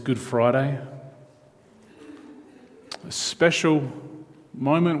Good Friday, a special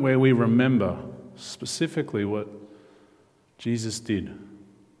moment where we remember specifically what Jesus did.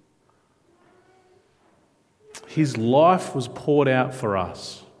 His life was poured out for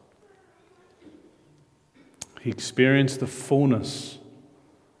us. He experienced the fullness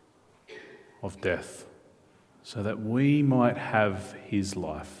of death so that we might have his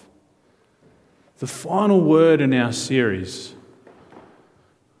life. The final word in our series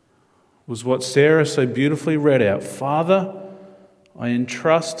was what Sarah so beautifully read out. Father, I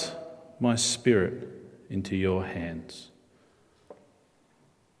entrust my spirit into your hands.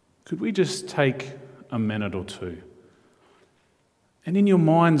 Could we just take a minute or two? And in your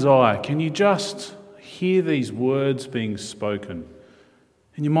mind's eye, can you just hear these words being spoken?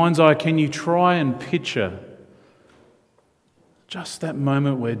 In your mind's eye, can you try and picture just that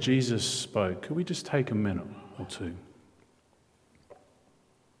moment where Jesus spoke? Could we just take a minute or two?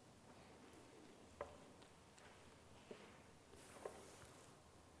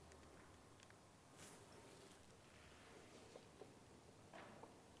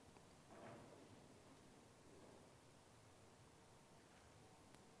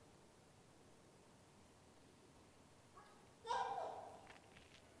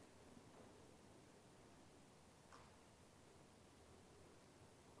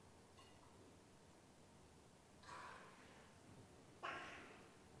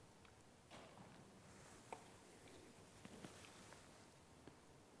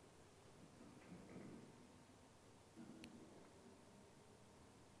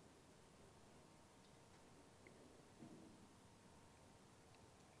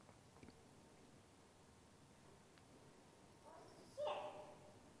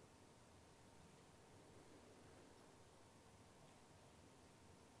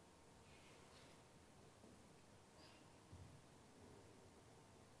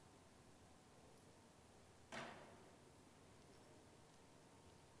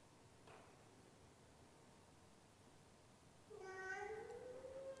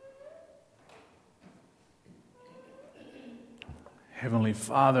 Heavenly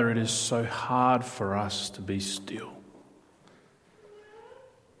Father, it is so hard for us to be still.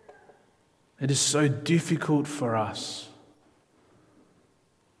 It is so difficult for us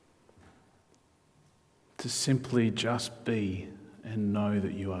to simply just be and know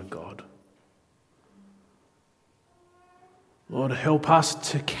that you are God. Lord, help us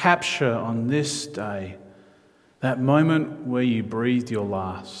to capture on this day that moment where you breathed your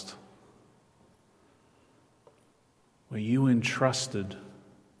last, where you entrusted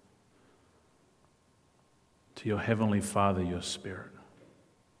to your Heavenly Father your Spirit.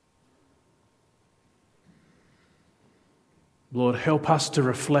 Lord, help us to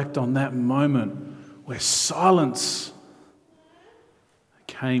reflect on that moment where silence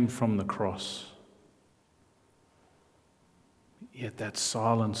came from the cross. Yet that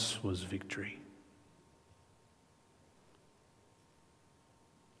silence was victory.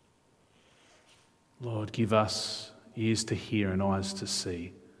 Lord, give us ears to hear and eyes to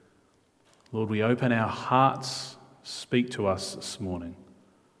see. Lord, we open our hearts, speak to us this morning.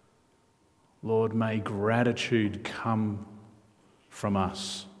 Lord, may gratitude come from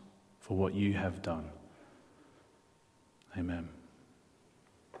us for what you have done. Amen.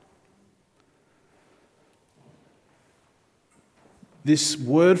 This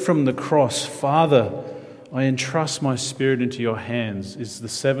word from the cross, Father, I entrust my spirit into your hands, is the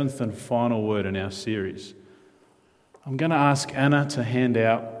seventh and final word in our series. I'm going to ask Anna to hand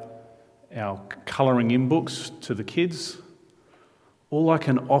out our colouring in books to the kids. All I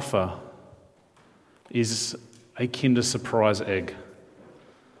can offer is a Kinder Surprise egg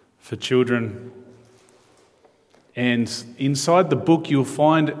for children. And inside the book you'll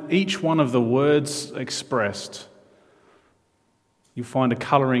find each one of the words expressed. You'll find a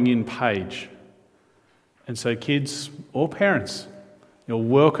colouring in page. And so kids or parents, you're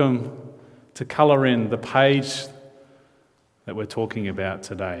welcome to colour in the page that we're talking about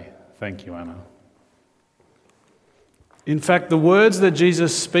today. Thank you, Anna. In fact, the words that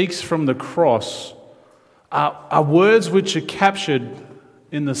Jesus speaks from the cross are words which are captured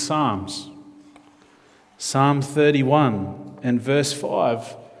in the Psalms. Psalm 31 and verse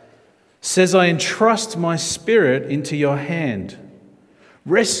 5 says, I entrust my spirit into your hand.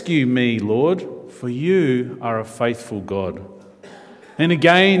 Rescue me, Lord, for you are a faithful God. And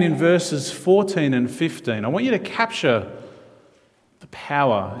again in verses 14 and 15, I want you to capture the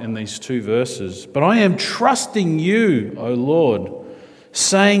power in these two verses. But I am trusting you, O Lord,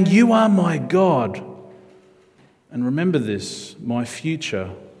 saying, you are my God. And remember this, my future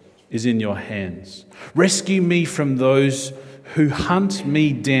is in your hands. Rescue me from those who hunt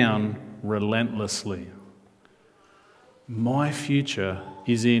me down relentlessly. My future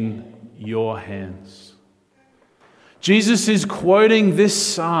is in your hands. Jesus is quoting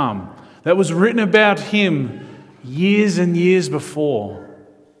this psalm that was written about him years and years before.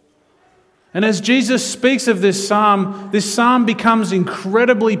 And as Jesus speaks of this psalm becomes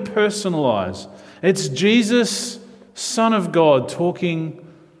incredibly personalized. It's Jesus, Son of God, talking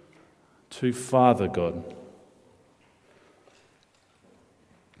to Father God.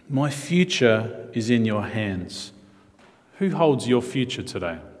 My future is in your hands. Who holds your future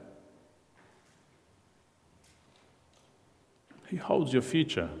today? Who holds your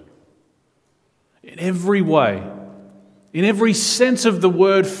future? In every way, in every sense of the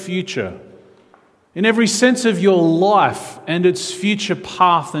word future, in every sense of your life and its future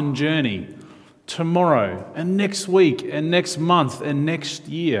path and journey, tomorrow and next week and next month and next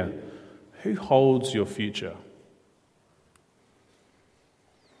year, who holds your future?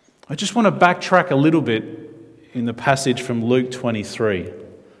 I just want to backtrack a little bit in the passage from Luke 23.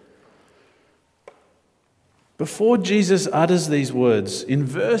 Before Jesus utters these words, in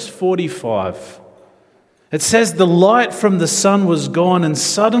verse 45, it says, "The light from the sun was gone, and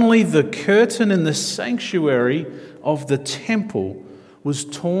suddenly the curtain in the sanctuary of the temple was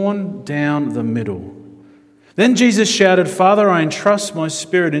torn down the middle. Then Jesus shouted, 'Father, I entrust my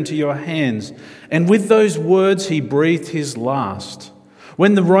spirit into your hands.' And with those words he breathed his last.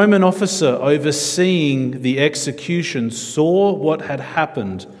 When the Roman officer overseeing the execution saw what had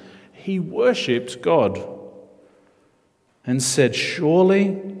happened, he worshipped God and said,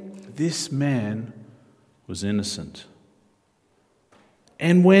 'Surely this man was innocent.'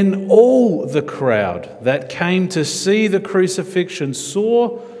 And when all the crowd that came to see the crucifixion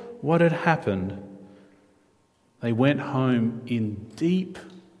saw what had happened, they went home in deep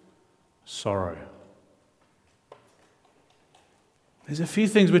sorrow." There's a few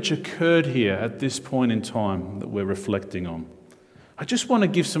things which occurred here at this point in time that we're reflecting on. I just want to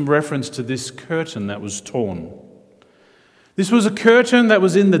give some reference to this curtain that was torn. This was a curtain that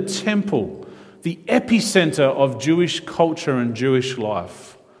was in the temple, the epicenter of Jewish culture and Jewish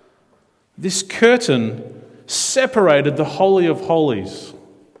life. This curtain separated the Holy of Holies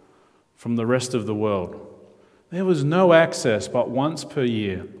from the rest of the world. There was no access but once per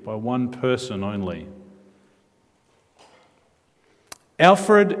year by one person only.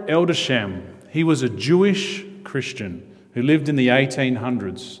 Alfred Eldersham, he was a Jewish Christian who lived in the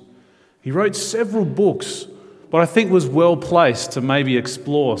 1800s. He wrote several books, but I think was well placed to maybe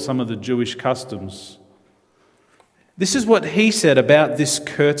explore some of the Jewish customs. This is what he said about this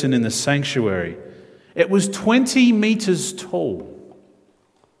curtain in the sanctuary. It was 20 meters tall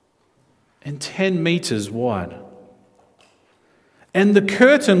and 10 meters wide. And the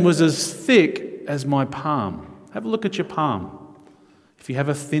curtain was as thick as my palm. Have a look at your palm. If you have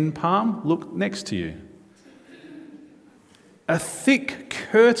a thin palm, look next to you. A thick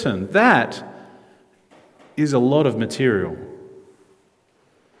curtain, that is a lot of material.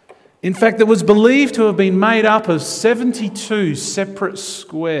 In fact, it was believed to have been made up of 72 separate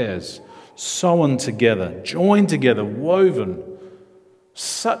squares, sewn together, joined together, woven.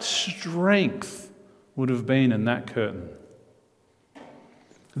 Such strength would have been in that curtain.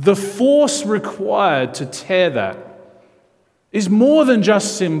 The force required to tear that is more than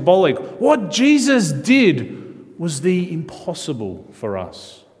just symbolic. What Jesus did was the impossible for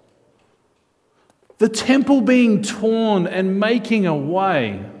us. The temple being torn and making a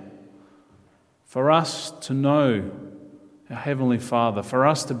way for us to know our Heavenly Father, for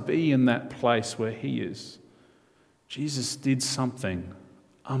us to be in that place where He is. Jesus did something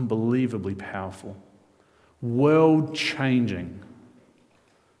unbelievably powerful, world-changing.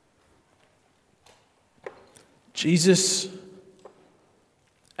 Jesus,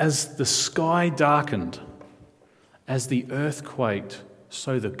 as the sky darkened, as the earth quaked,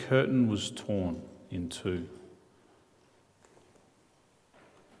 so the curtain was torn in two.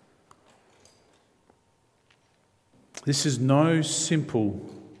 This is no simple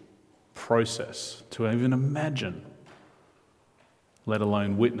process to even imagine, let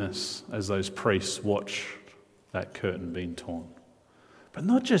alone witness as those priests watch that curtain being torn. But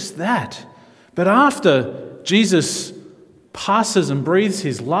not just that, but after Jesus passes and breathes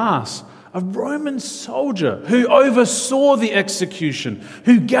his last, a Roman soldier who oversaw the execution,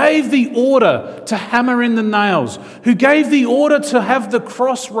 who gave the order to hammer in the nails, who gave the order to have the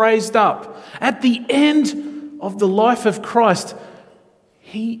cross raised up, at the end of the life of Christ,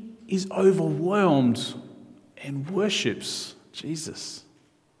 he is overwhelmed and worships Jesus,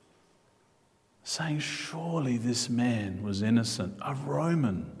 saying, "Surely this man was innocent." A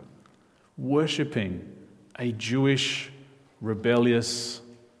Roman worshipping a Jewish rebellious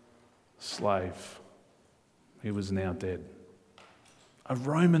slave. He was now dead. A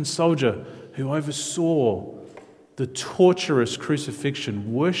Roman soldier who oversaw the torturous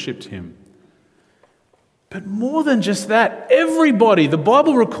crucifixion worshipped him. But more than just that, everybody, the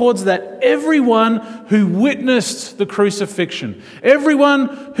Bible records that everyone who witnessed the crucifixion,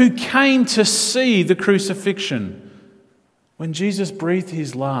 everyone who came to see the crucifixion, when Jesus breathed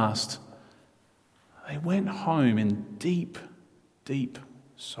his last, they went home in deep, deep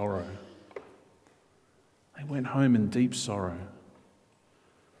sorrow. They went home in deep sorrow.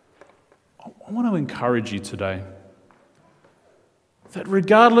 I want to encourage you today that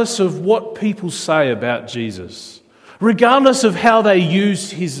regardless of what people say about Jesus, regardless of how they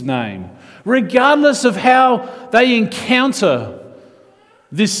use his name, regardless of how they encounter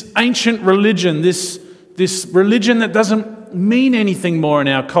this ancient religion, this religion that doesn't mean anything more in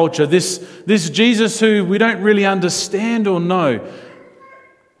our culture, this Jesus who we don't really understand or know,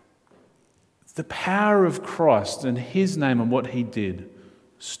 the power of Christ and his name and what he did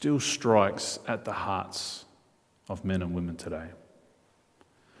still strikes at the hearts of men and women today.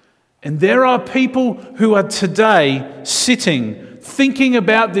 And there are people who are today sitting, thinking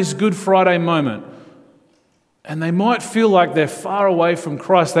about this Good Friday moment, and they might feel like they're far away from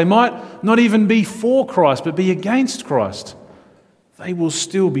Christ. They might not even be for Christ, but be against Christ. They will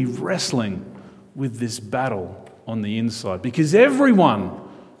still be wrestling with this battle on the inside, because everyone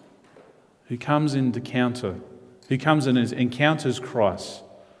who comes and encounters Christ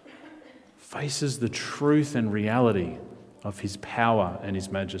faces the truth and reality of his power and his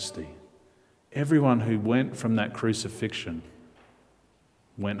majesty. Everyone who went from that crucifixion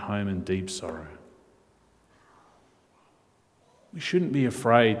went home in deep sorrow. We shouldn't be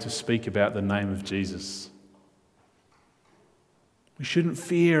afraid to speak about the name of Jesus. We shouldn't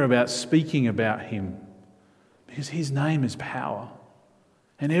fear about speaking about him, because his name is power.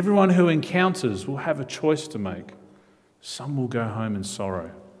 And everyone who encounters will have a choice to make. Some will go home in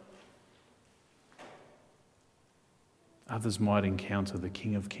sorrow. Others might encounter the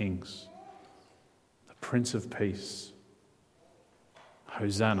King of Kings, the Prince of Peace.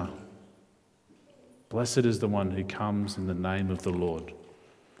 Hosanna. Blessed is the one who comes in the name of the Lord.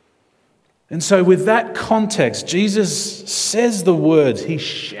 And so with that context, Jesus says the words, he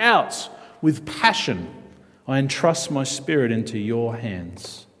shouts with passion, I entrust my spirit into your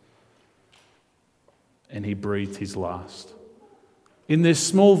hands. And he breathed his last. In this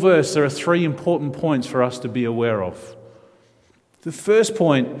small verse, there are 3 important points for us to be aware of. The first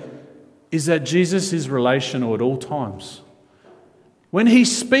point is that Jesus is relational at all times. When he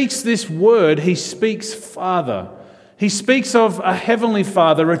speaks this word, he speaks Father. He speaks of a heavenly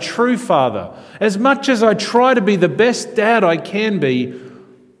Father, a true Father. As much as I try to be the best dad I can be,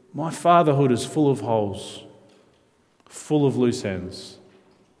 my fatherhood is full of holes, full of loose ends.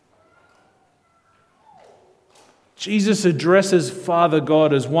 Jesus addresses Father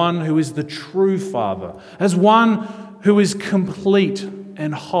God as one who is the true Father, as one who is complete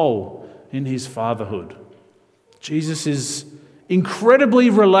and whole in his fatherhood. Jesus is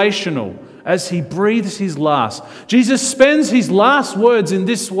incredibly relational as he breathes his last. Jesus spends his last words in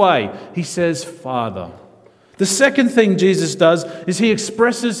this way. He says, Father. The second thing Jesus does is he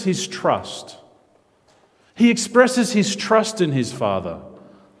expresses his trust. He expresses his trust in his Father.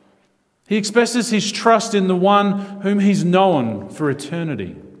 He expresses his trust in the one whom he's known for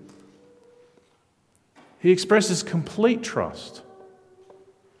eternity. He expresses complete trust.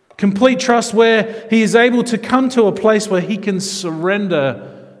 Complete trust where he is able to come to a place where he can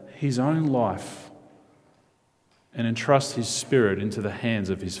surrender his own life and entrust his spirit into the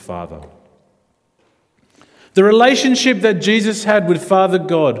hands of his Father. The relationship that Jesus had with Father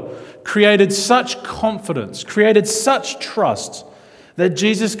God created such confidence, created such trust that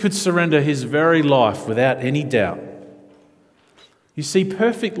Jesus could surrender his very life without any doubt. You see,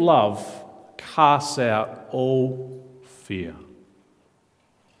 perfect love casts out all fear.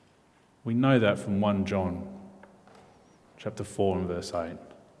 We know that from 1 John chapter 4 and verse 8.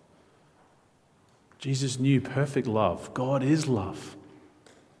 Jesus knew perfect love. God is love.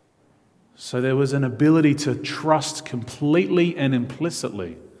 So there was an ability to trust completely and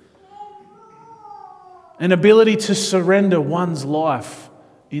implicitly. An ability to surrender one's life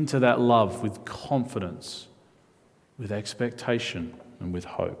into that love with confidence, with expectation, and with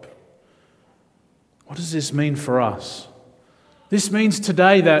hope. What does this mean for us? This means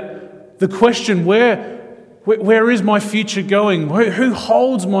today that the question, where is my future going? Who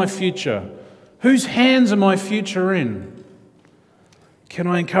holds my future? Whose hands are my future in? Can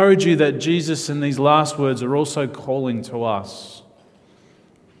I encourage you that Jesus in these last words are also calling to us?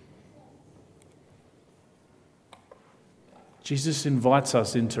 Jesus invites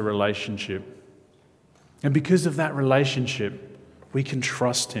us into relationship. And because of that relationship, we can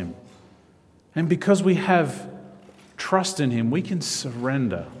trust him. And because we have trust in him, we can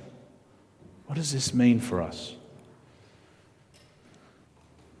surrender. What does this mean for us?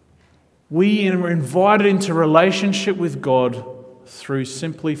 We are invited into relationship with God through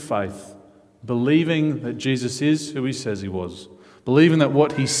simply faith, believing that Jesus is who he says he was, believing that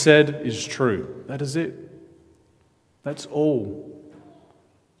what he said is true. That is it. That's all.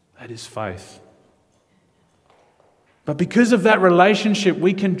 That is faith. But because of that relationship,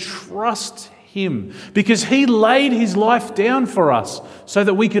 we can trust him, because he laid his life down for us so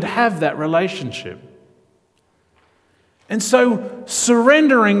that we could have that relationship. And so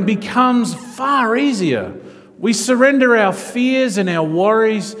surrendering becomes far easier. We surrender our fears and our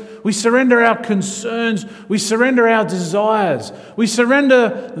worries. We surrender our concerns. We surrender our desires. We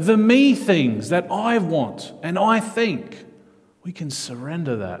surrender the me things that I want and I think. We can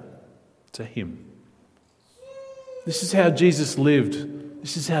surrender that to him. This is how Jesus lived.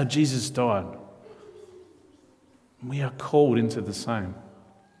 This is how Jesus died. We are called into the same.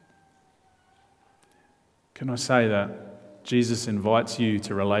 Can I say that Jesus invites you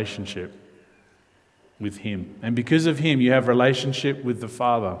to relationship with him? And because of him, you have relationship with the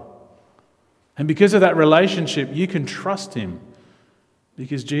Father. And because of that relationship, you can trust him,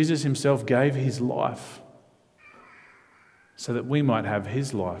 because Jesus himself gave his life so that we might have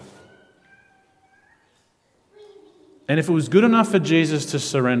his life. And if it was good enough for Jesus to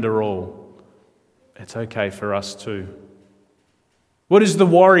surrender all, it's okay for us too. What is the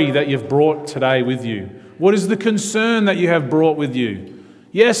worry that you've brought today with you? What is the concern that you have brought with you?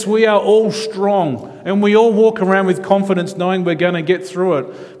 Yes, we are all strong and we all walk around with confidence knowing we're going to get through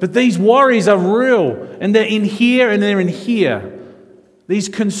it. But these worries are real, and they're in here and they're in here. These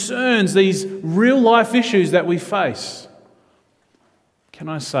concerns, these real life issues that we face. Can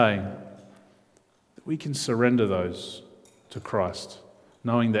I say that we can surrender those to Christ,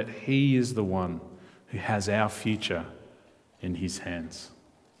 knowing that he is the one who has our future in his hands.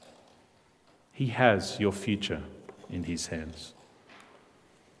 He has your future in his hands.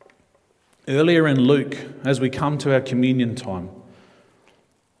 Earlier in Luke, as we come to our communion time,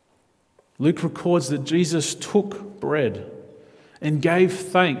 Luke records that Jesus took bread and gave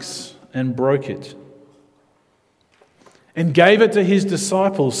thanks and broke it and gave it to his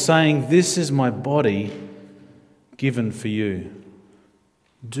disciples, saying, "This is my body given for you.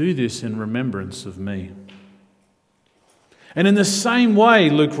 Do this in remembrance of me." And in the same way,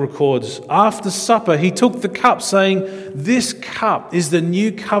 Luke records, after supper, he took the cup, saying, "This cup is the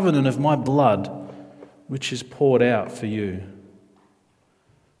new covenant of my blood, which is poured out for you."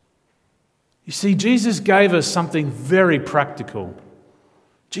 You see, Jesus gave us something very practical.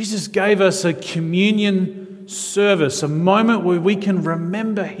 Jesus gave us a communion service, a moment where we can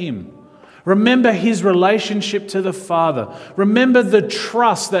remember him. Remember his relationship to the Father. Remember the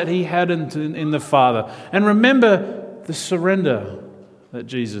trust that he had in the Father. And remember the surrender that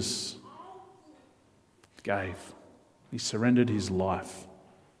Jesus gave. He surrendered his life.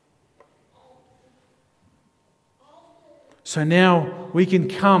 So now we can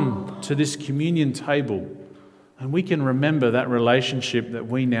come to this communion table and we can remember that relationship that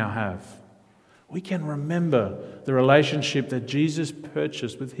we now have. We can remember the relationship that Jesus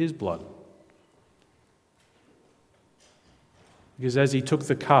purchased with his blood. Because as he took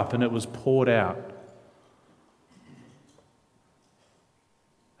the cup and it was poured out,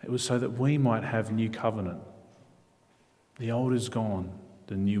 it was so that we might have new covenant. The old is gone,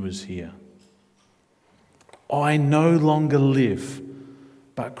 the new is here. I no longer live,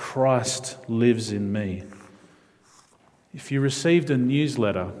 but Christ lives in me. If you received a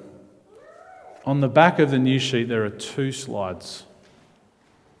newsletter, on the back of the news sheet there are 2 slides.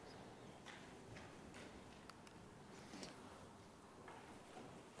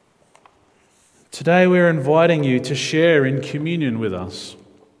 Today we're inviting you to share in communion with us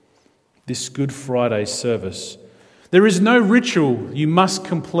this Good Friday service. There is no ritual you must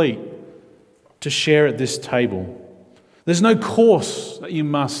complete to share at this table. There's no course that you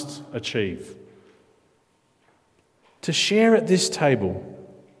must achieve. To share at this table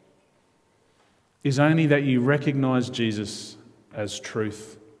is only that you recognize Jesus as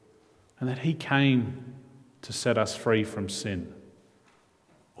truth and that he came to set us free from sin.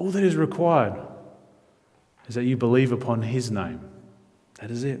 All that is required is that you believe upon his name.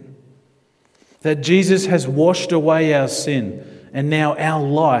 That is it. That Jesus has washed away our sin and now our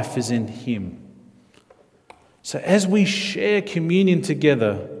life is in him. So as we share communion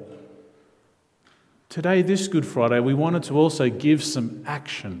together, today, this Good Friday, we wanted to also give some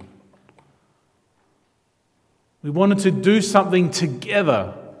action. We wanted to do something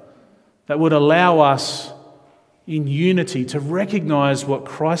together that would allow us in unity to recognize what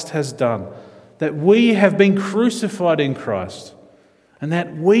Christ has done, that we have been crucified in Christ, and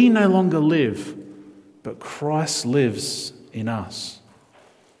that we no longer live, but Christ lives in us.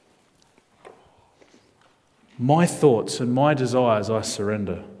 My thoughts and my desires I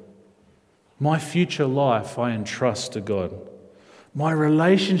surrender. My future life I entrust to God. My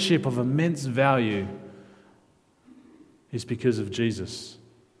relationship of immense value is because of Jesus.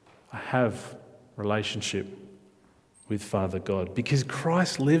 I have relationship with Father God because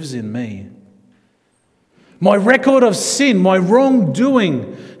Christ lives in me. My record of sin, my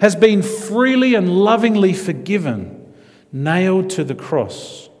wrongdoing has been freely and lovingly forgiven, nailed to the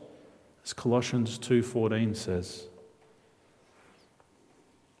cross, as Colossians 2:14 says.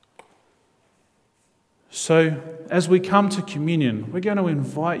 So, as we come to communion, we're going to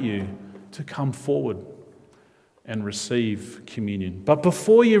invite you to come forward and receive communion. But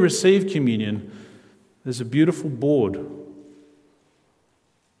before you receive communion, there's a beautiful board.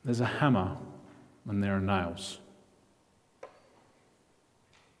 There's a hammer and there are nails.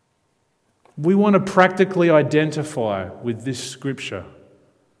 We want to practically identify with this scripture.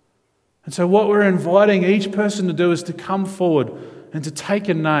 And so what we're inviting each person to do is to come forward and to take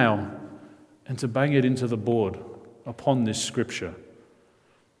a nail and to bang it into the board upon this scripture.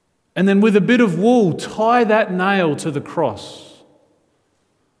 And then with a bit of wool, tie that nail to the cross.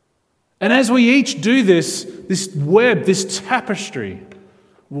 And as we each do this, this web, this tapestry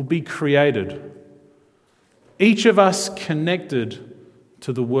will be created. Each of us connected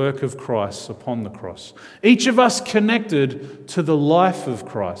to the work of Christ upon the cross. Each of us connected to the life of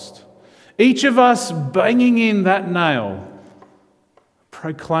Christ. Each of us banging in that nail,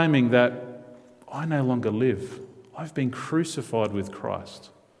 proclaiming that I no longer live. I've been crucified with Christ.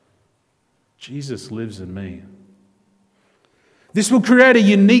 Jesus lives in me. This will create a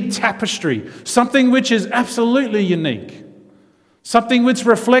unique tapestry, something which is absolutely unique, something which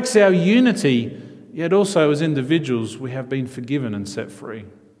reflects our unity, yet also as individuals we have been forgiven and set free.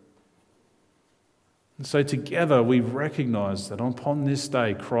 And so together we recognize that upon this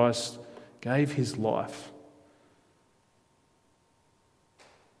day Christ gave his life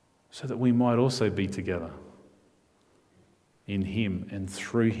so that we might also be together in him and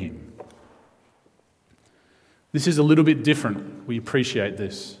through him. This is a little bit different. We appreciate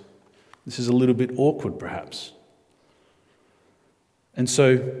this. This is a little bit awkward, perhaps. And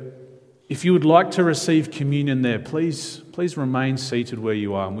so, if you would like to receive communion there, please remain seated where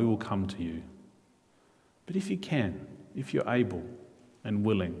you are and we will come to you. But if you can, if you're able and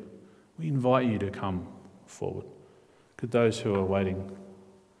willing, we invite you to come forward. Could those who are waiting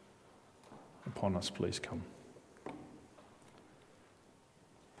upon us please come?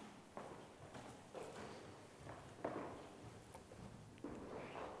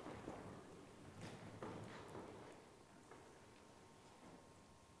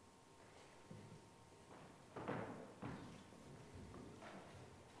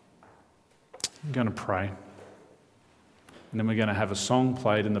 I'm going to pray, and then we're going to have a song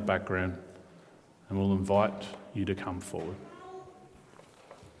played in the background, and we'll invite you to come forward.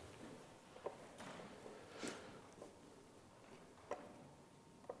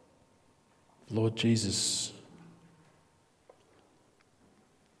 Lord Jesus,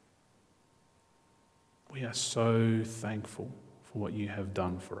 we are so thankful for what you have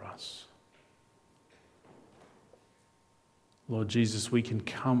done for us. Lord Jesus, we can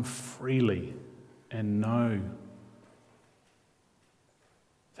come freely and know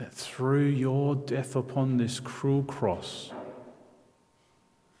that through your death upon this cruel cross,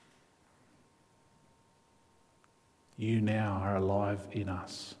 you now are alive in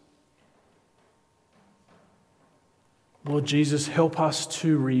us. Lord Jesus, help us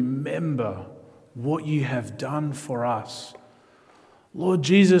to remember what you have done for us. Lord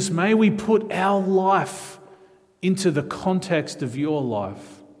Jesus, may we put our life into the context of your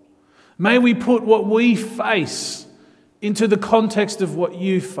life. May we put what we face into the context of what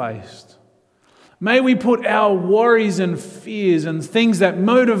you faced. May we put our worries and fears and things that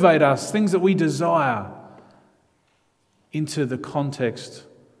motivate us, things that we desire, into the context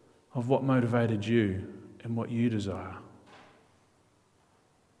of what motivated you and what you desire.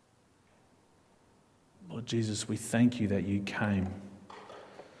 Lord Jesus, we thank you that you came.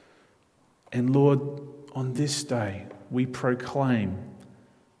 And Lord, on this day, we proclaim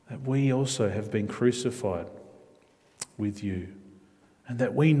that we also have been crucified with you, and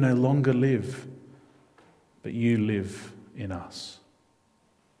that we no longer live, but you live in us.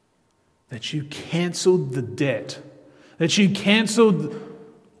 That you cancelled the debt, that you cancelled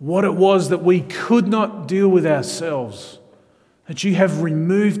what it was that we could not deal with ourselves, that you have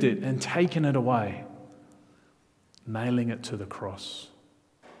removed it and taken it away, nailing it to the cross.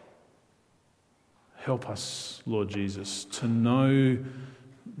 Help us, Lord Jesus, to know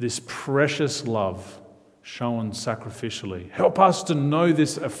this precious love shown sacrificially. Help us to know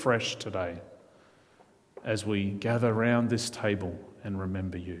this afresh today as we gather round this table and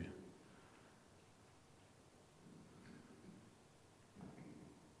remember you.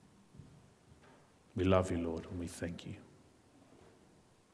 We love you, Lord, and we thank you.